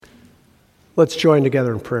Let's join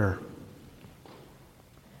together in prayer.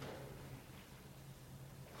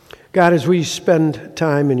 God, as we spend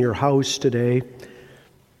time in your house today,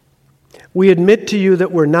 we admit to you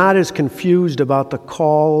that we're not as confused about the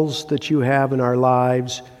calls that you have in our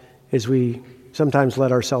lives as we sometimes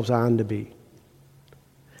let ourselves on to be.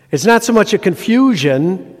 It's not so much a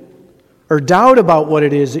confusion or doubt about what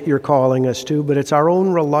it is that you're calling us to, but it's our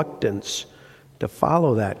own reluctance to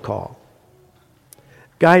follow that call.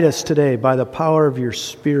 Guide us today by the power of your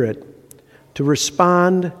Spirit to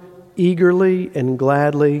respond eagerly and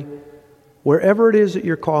gladly wherever it is that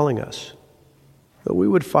you're calling us, that we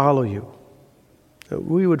would follow you, that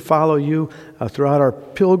we would follow you throughout our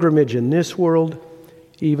pilgrimage in this world,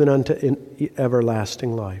 even unto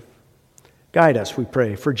everlasting life. Guide us, we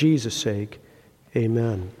pray, for Jesus' sake.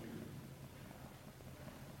 Amen.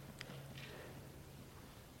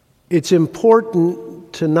 It's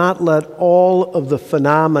important to not let all of the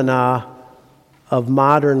phenomena of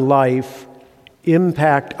modern life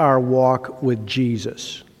impact our walk with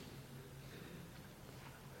Jesus.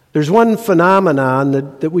 There's one phenomenon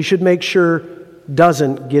that we should make sure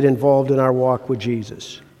doesn't get involved in our walk with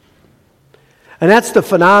Jesus. And that's the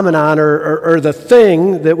phenomenon or the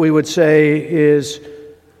thing that we would say is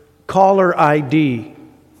caller ID.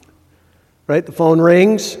 Right? The phone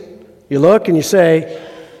rings, you look and you say,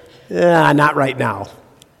 not right now.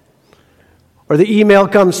 Or the email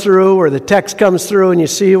comes through or the text comes through and you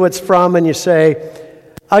see who it's from and you say,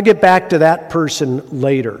 I'll get back to that person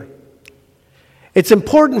later. It's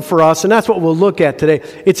important for us, and that's what we'll look at today,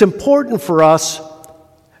 it's important for us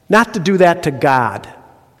not to do that to God.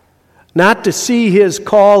 Not to see His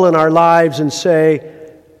call in our lives and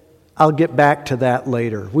say, I'll get back to that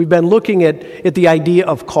later. We've been looking at the idea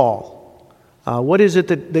of call. What is it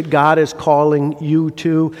that God is calling you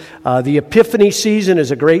to? The Epiphany season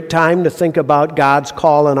is a great time to think about God's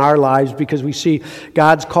call in our lives because we see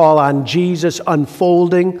God's call on Jesus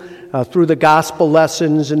unfolding through the gospel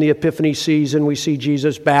lessons in the Epiphany season. We see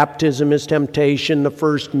Jesus' baptism, His temptation, the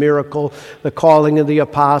first miracle, the calling of the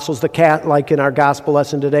apostles, like in our gospel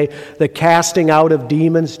lesson today, the casting out of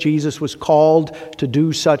demons. Jesus was called to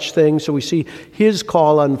do such things. So we see His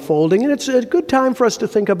call unfolding. And it's a good time for us to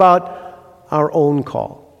think about our own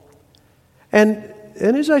call. And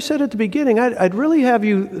as I said at the beginning, I'd really have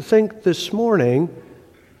you think this morning,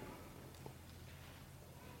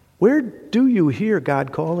 where do you hear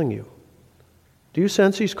God calling you? Do you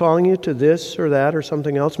sense He's calling you to this or that or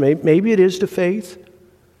something else? Maybe it is to faith.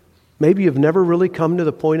 Maybe you've never really come to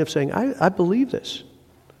the point of saying, I believe this.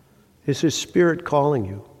 Is His Spirit calling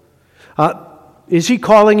you? Is He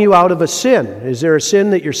calling you out of a sin? Is there a sin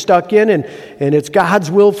that you're stuck in and it's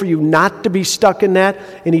God's will for you not to be stuck in that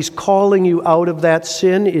and He's calling you out of that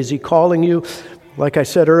sin? Is He calling you, like I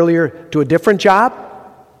said earlier, to a different job?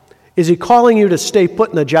 Is He calling you to stay put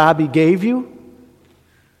in the job He gave you?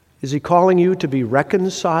 Is He calling you to be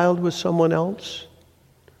reconciled with someone else?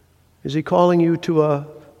 Is He calling you to a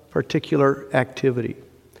particular activity?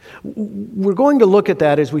 We're going to look at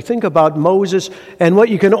that as we think about Moses and what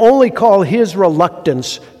you can only call his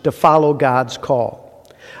reluctance to follow God's call.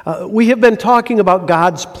 We have been talking about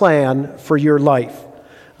God's plan for your life.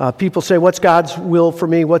 People say, what's God's will for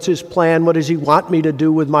me? What's His plan? What does He want me to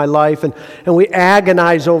do with my life? And we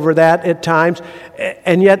agonize over that at times.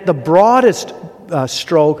 And yet the broadest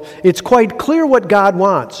stroke, it's quite clear what God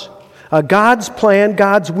wants. God's plan,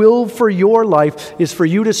 God's will for your life is for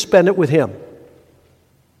you to spend it with Him.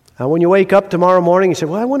 When you wake up tomorrow morning, you say,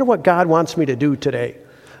 well, I wonder what God wants me to do today.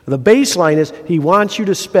 The baseline is He wants you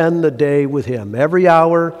to spend the day with Him, every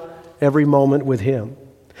hour, every moment with Him.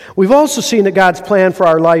 We've also seen that God's plan for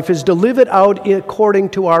our life is to live it out according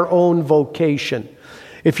to our own vocation.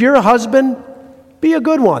 If you're a husband, be a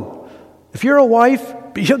good one. If you're a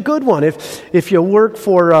wife, be a good one. If you work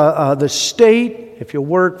for the state, if you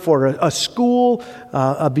work for a school,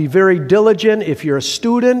 be very diligent. If you're a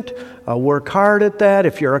student, work hard at that.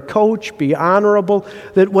 If you're a coach, be honorable.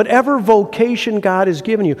 That whatever vocation God has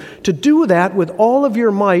given you, to do that with all of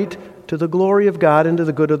your might to the glory of God and to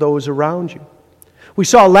the good of those around you. We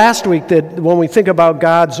saw last week that when we think about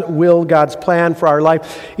God's will, God's plan for our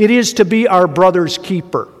life, it is to be our brother's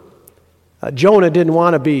keeper. Jonah didn't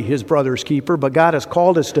want to be his brother's keeper, but God has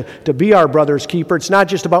called us to be our brother's keeper. It's not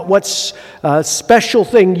just about what special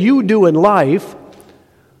thing you do in life,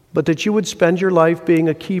 but that you would spend your life being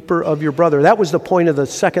a keeper of your brother. That was the point of the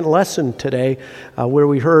second lesson today, where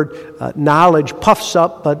we heard knowledge puffs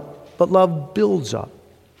up, but love builds up.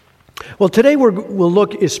 Well, today we'll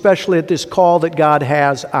look especially at this call that God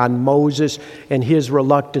has on Moses and his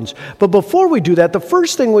reluctance. But before we do that, the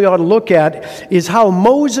first thing we ought to look at is how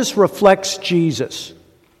Moses reflects Jesus.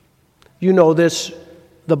 You know this.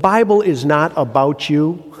 The Bible is not about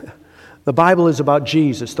you. The Bible is about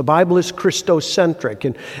Jesus. The Bible is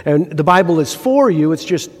Christocentric, and the Bible is for you.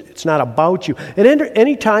 It's not about you. And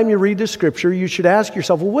any time you read the Scripture, you should ask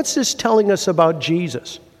yourself, well, what's this telling us about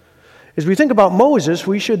Jesus? As we think about Moses,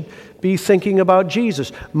 we should be thinking about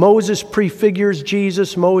Jesus. Moses prefigures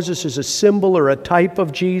Jesus. Moses is a symbol or a type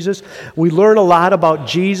of Jesus. We learn a lot about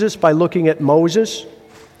Jesus by looking at Moses.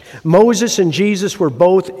 Moses and Jesus were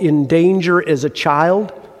both in danger as a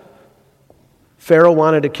child. Pharaoh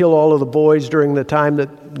wanted to kill all of the boys during the time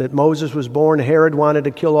that Moses was born. Herod wanted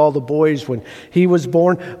to kill all the boys when he was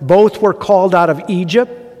born. Both were called out of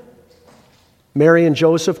Egypt. Mary and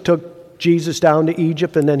Joseph took Jesus down to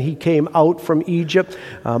Egypt, and then he came out from Egypt.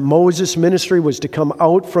 Moses' ministry was to come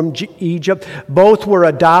out from Egypt. Both were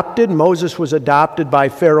adopted. Moses was adopted by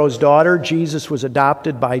Pharaoh's daughter. Jesus was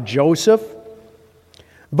adopted by Joseph.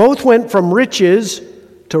 Both went from riches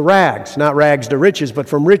to rags. Not rags to riches, but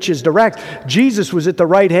from riches to rags. Jesus was at the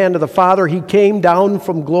right hand of the Father. He came down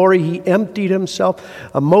from glory. He emptied himself.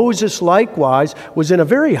 Moses, likewise, was in a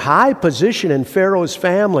very high position in Pharaoh's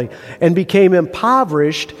family and became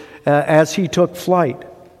impoverished as he took flight.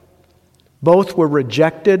 Both were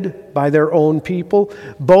rejected by their own people.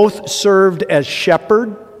 Both served as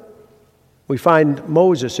shepherd. We find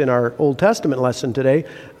Moses in our Old Testament lesson today,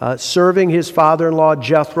 serving his father-in-law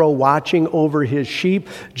Jethro, watching over his sheep.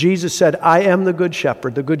 Jesus said, I am the good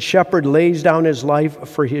shepherd. The good shepherd lays down his life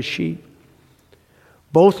for his sheep.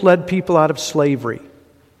 Both led people out of slavery.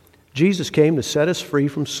 Jesus came to set us free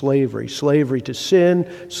from slavery. Slavery to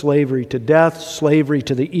sin, slavery to death, slavery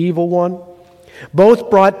to the evil one. Both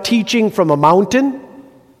brought teaching from a mountain.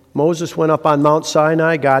 Moses went up on Mount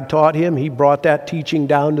Sinai. God taught him. He brought that teaching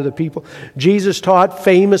down to the people. Jesus taught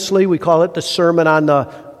famously, we call it the Sermon on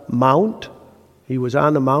the Mount. He was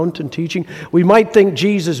on the mountain teaching. We might think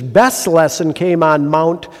Jesus' best lesson came on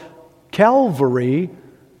Mount Calvary,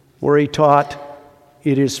 where he taught,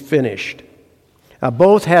 it is finished.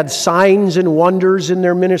 Both had signs and wonders in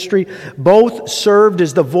their ministry. Both served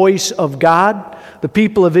as the voice of God. The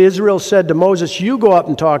people of Israel said to Moses, you go up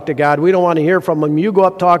and talk to God. We don't want to hear from him. You go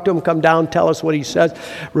up, talk to him, come down, tell us what he says.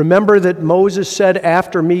 Remember that Moses said,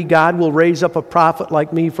 after me, God will raise up a prophet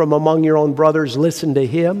like me from among your own brothers. Listen to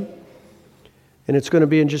him. And it's going to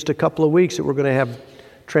be in just a couple of weeks that we're going to have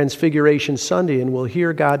Transfiguration Sunday, and we'll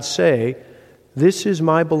hear God say, this is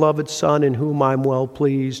my beloved Son in whom I'm well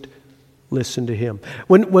pleased. Listen to him.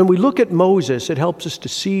 When we look at Moses, it helps us to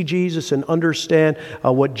see Jesus and understand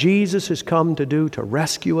what Jesus has come to do to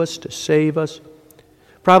rescue us, to save us.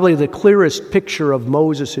 Probably the clearest picture of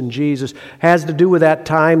Moses and Jesus has to do with that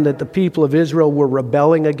time that the people of Israel were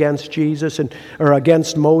rebelling against Jesus or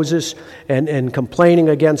against Moses and complaining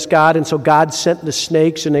against God. And so God sent the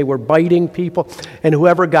snakes and they were biting people, and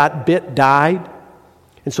whoever got bit died.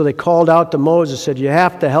 And so they called out to Moses, said, you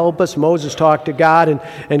have to help us. Moses talked to God,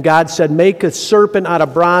 and God said, make a serpent out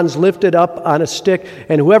of bronze, lift it up on a stick,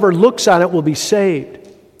 and whoever looks on it will be saved.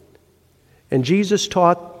 And Jesus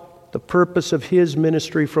taught the purpose of his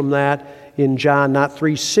ministry from that in John, not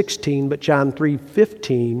 3:16, but John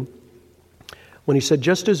 3:15, when he said,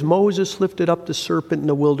 just as Moses lifted up the serpent in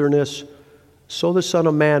the wilderness, so the Son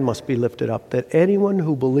of Man must be lifted up, that anyone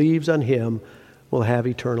who believes on him will have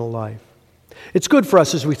eternal life. It's good for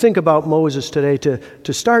us as we think about Moses today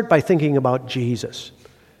to start by thinking about Jesus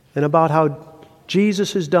and about how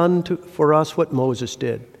Jesus has done for us what Moses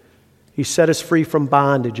did. He set us free from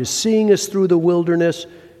bondage, is seeing us through the wilderness,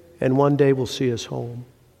 and one day will see us home.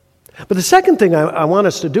 But the second thing I want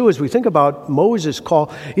us to do as we think about Moses'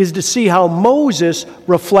 call is to see how Moses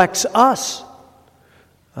reflects us.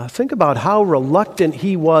 Think about how reluctant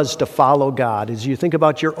he was to follow God. As you think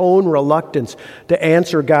about your own reluctance to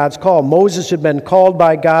answer God's call. Moses had been called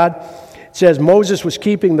by God. It says Moses was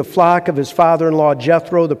keeping the flock of his father-in-law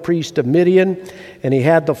Jethro, the priest of Midian, and he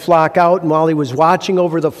had the flock out, and while he was watching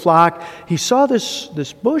over the flock, he saw this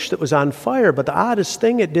bush that was on fire, but the oddest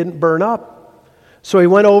thing, it didn't burn up. So he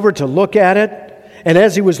went over to look at it, and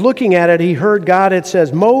as he was looking at it, he heard God. It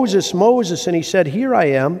says, Moses, Moses, and he said, here I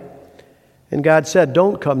am. And God said,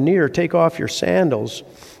 don't come near, take off your sandals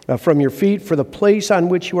from your feet, for the place on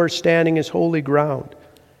which you are standing is holy ground.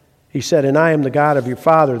 He said, and I am the God of your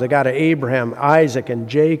father, the God of Abraham, Isaac, and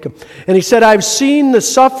Jacob. And he said, I've seen the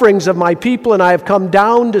sufferings of my people, and I have come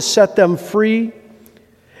down to set them free.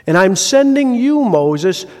 And I'm sending you,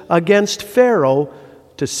 Moses, against Pharaoh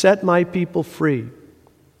to set my people free.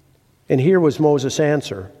 And here was Moses'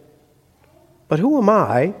 answer. But who am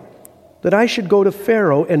I that I should go to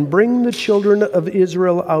Pharaoh and bring the children of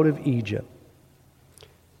Israel out of Egypt?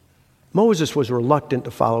 Moses was reluctant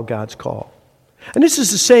to follow God's call. And this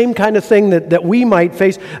is the same kind of thing that we might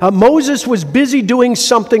face. Moses was busy doing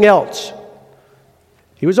something else.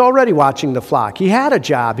 He was already watching the flock. He had a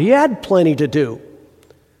job. He had plenty to do.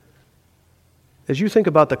 As you think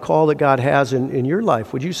about the call that God has in your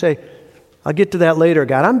life, would you say, I'll get to that later,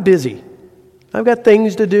 God. I'm busy. I've got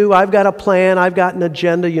things to do. I've got a plan. I've got an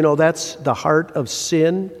agenda. You know, that's the heart of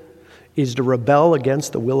sin, is to rebel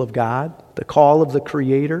against the will of God, the call of the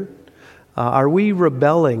Creator. Are we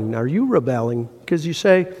rebelling? Are you rebelling? Because you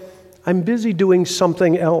say, I'm busy doing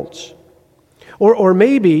something else. Or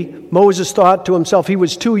maybe Moses thought to himself he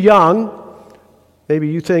was too young. Maybe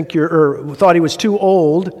you think thought he was too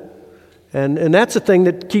old. And that's the thing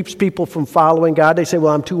that keeps people from following God. They say,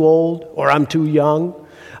 well, I'm too old or I'm too young.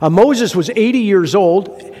 Moses was 80 years old,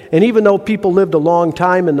 and even though people lived a long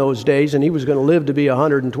time in those days, and he was going to live to be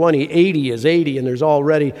 120, 80 is 80, and there's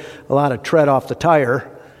already a lot of tread off the tire.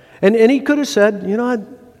 And he could have said, you know,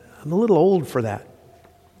 I'm a little old for that.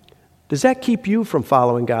 Does that keep you from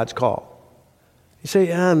following God's call? You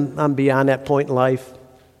say, I'm beyond that point in life.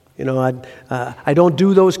 You know, I don't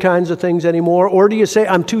do those kinds of things anymore. Or do you say,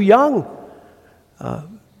 I'm too young?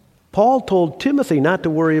 Paul told Timothy not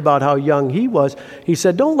to worry about how young he was. He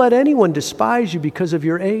said, don't let anyone despise you because of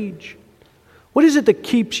your age. What is it that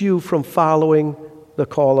keeps you from following the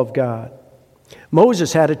call of God?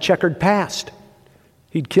 Moses had a checkered past.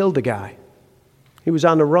 He'd killed a guy. He was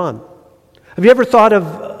on the run. Have you ever thought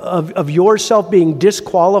of yourself being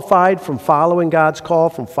disqualified from following God's call,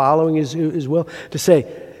 from following His will? To say,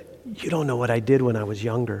 you don't know what I did when I was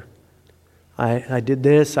younger. I did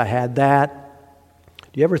this, I had that.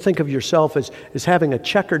 Do you ever think of yourself as having a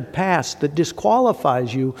checkered past that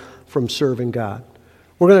disqualifies you from serving God?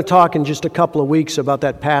 We're going to talk in just a couple of weeks about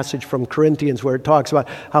that passage from Corinthians where it talks about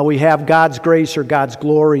how we have God's grace or God's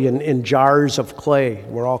glory in jars of clay.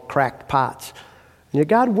 We're all cracked pots. And yet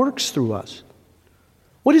God works through us.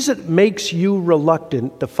 What is it that makes you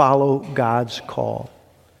reluctant to follow God's call?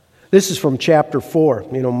 This is from chapter 4.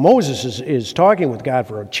 You know, Moses is talking with God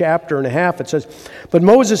for a chapter and a half. It says, but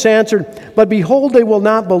Moses answered, but behold, they will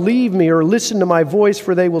not believe me or listen to my voice,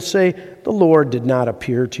 for they will say, the Lord did not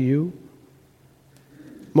appear to you.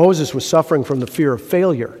 Moses was suffering from the fear of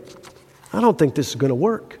failure. I don't think this is going to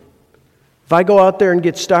work. If I go out there and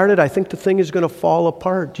get started, I think the thing is going to fall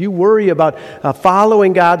apart. You worry about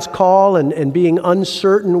following God's call and being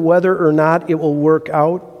uncertain whether or not it will work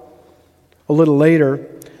out. A little later,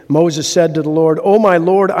 Moses said to the Lord, "O my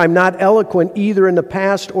Lord, I'm not eloquent either in the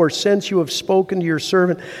past or since you have spoken to your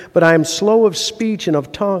servant, but I am slow of speech and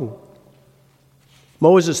of tongue."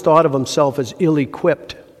 Moses thought of himself as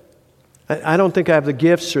ill-equipped. I don't think I have the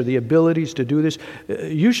gifts or the abilities to do this.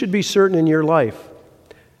 You should be certain in your life.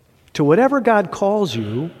 To whatever God calls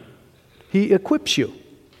you, He equips you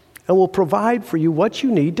and will provide for you what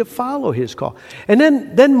you need to follow His call. And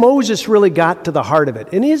then Moses really got to the heart of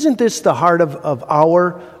it. And isn't this the heart of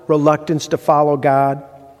our reluctance to follow God?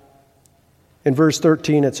 In verse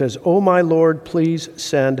 13 it says, "O my Lord, please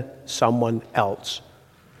send someone else."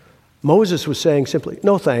 Moses was saying simply,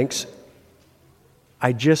 no thanks.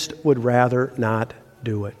 I just would rather not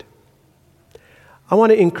do it. I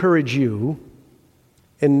want to encourage you,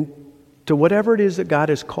 and to whatever it is that God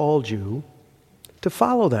has called you, to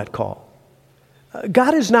follow that call.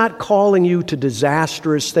 God is not calling you to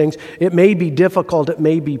disastrous things. It may be difficult, it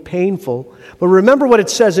may be painful, but remember what it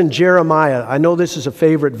says in Jeremiah. I know this is a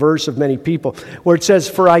favorite verse of many people, where it says,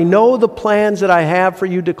 "For I know the plans that I have for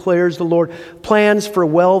you, declares the Lord, plans for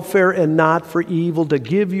welfare and not for evil, to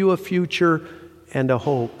give you a future and a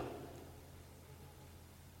hope."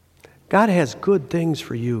 God has good things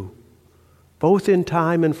for you, both in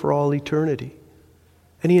time and for all eternity.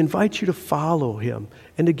 And He invites you to follow Him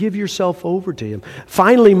and to give yourself over to Him.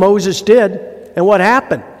 Finally, Moses did. And what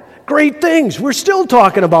happened? Great things. We're still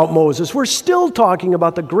talking about Moses. We're still talking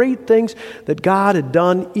about the great things that God had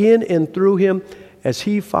done in and through him as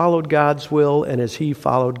he followed God's will and as he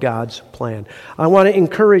followed God's plan. I want to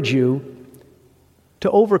encourage you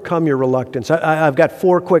to overcome your reluctance. I've got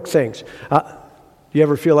 4 quick things. You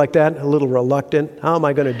ever feel like that? A little reluctant? How am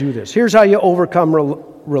I going to do this? Here's how you overcome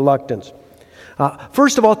reluctance.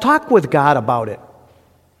 First of all, talk with God about it.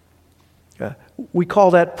 We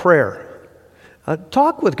call that prayer.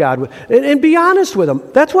 Talk with God and be honest with Him.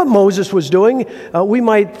 That's what Moses was doing. We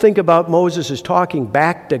might think about Moses as talking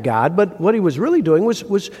back to God, but what he was really doing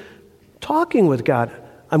was talking with God.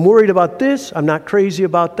 I'm worried about this. I'm not crazy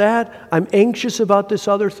about that. I'm anxious about this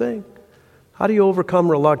other thing. How do you overcome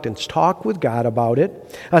reluctance? Talk with God about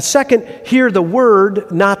it. Second, hear the word,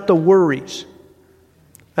 not the worries.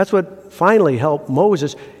 That's what finally helped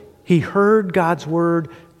Moses. He heard God's word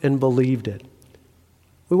and believed it.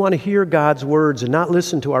 We want to hear God's words and not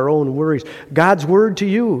listen to our own worries. God's word to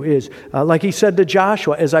you is, like he said to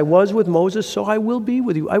Joshua, as I was with Moses, so I will be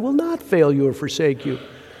with you. I will not fail you or forsake you.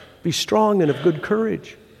 Be strong and of good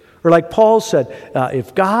courage. Or like Paul said,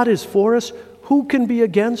 if God is for us, who can be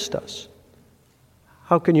against us?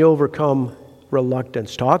 How can you overcome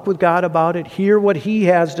reluctance? Talk with God about it. Hear what he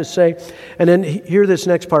has to say. And then hear this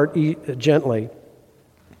next part gently.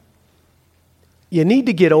 You need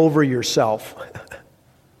to get over yourself.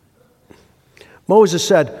 Moses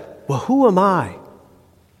said, well, who am I?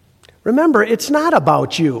 Remember, it's not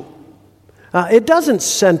about you. It doesn't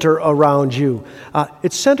center around you.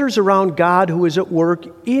 It centers around God who is at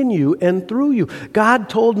work in you and through you. God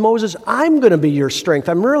told Moses, I'm going to be your strength.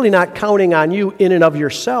 I'm really not counting on you in and of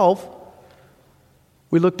yourself.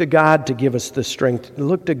 We look to God to give us the strength. We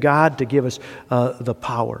look to God to give us the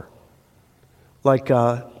power. Like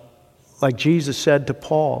Jesus said to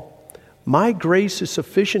Paul, my grace is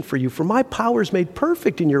sufficient for you, for my power is made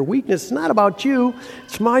perfect in your weakness. It's not about you,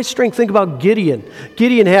 it's my strength. Think about Gideon.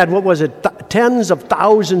 Gideon had, tens of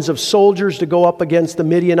thousands of soldiers to go up against the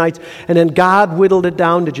Midianites, and then God whittled it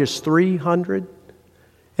down to just 300.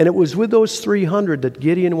 And it was with those 300 that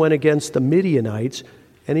Gideon went against the Midianites,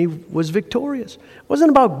 and he was victorious. It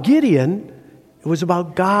wasn't about Gideon, it was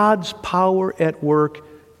about God's power at work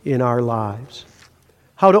in our lives.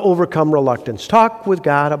 How to overcome reluctance. Talk with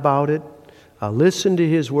God about it. Listen to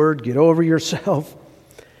his word. Get over yourself.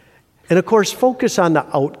 And of course, focus on the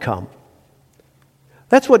outcome.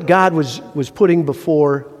 That's what God was putting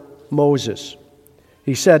before Moses.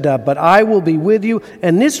 He said, but I will be with you,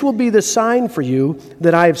 and this will be the sign for you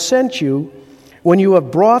that I have sent you. When you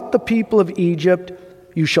have brought the people of Egypt,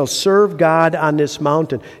 you shall serve God on this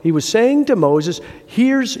mountain. He was saying to Moses,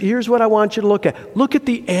 here's what I want you to look at. Look at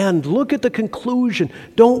the end. Look at the conclusion.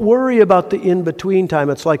 Don't worry about the in-between time.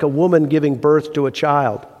 It's like a woman giving birth to a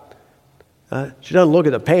child. She doesn't look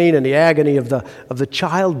at the pain and the agony of the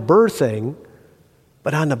child birthing,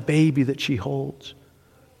 but on the baby that she holds.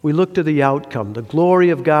 We look to the outcome, the glory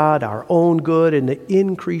of God, our own good, and the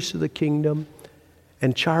increase of the kingdom,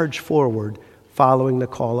 and charge forward following the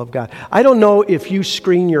call of God. I don't know if you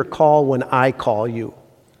screen your call when I call you.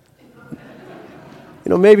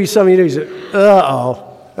 Maybe some of you say,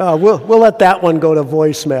 we'll let that one go to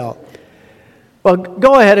voicemail. Well,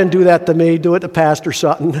 go ahead and do that to me. Do it to Pastor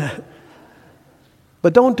Sutton.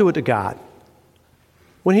 But don't do it to God.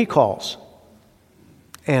 When he calls,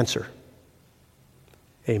 answer.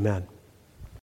 Amen.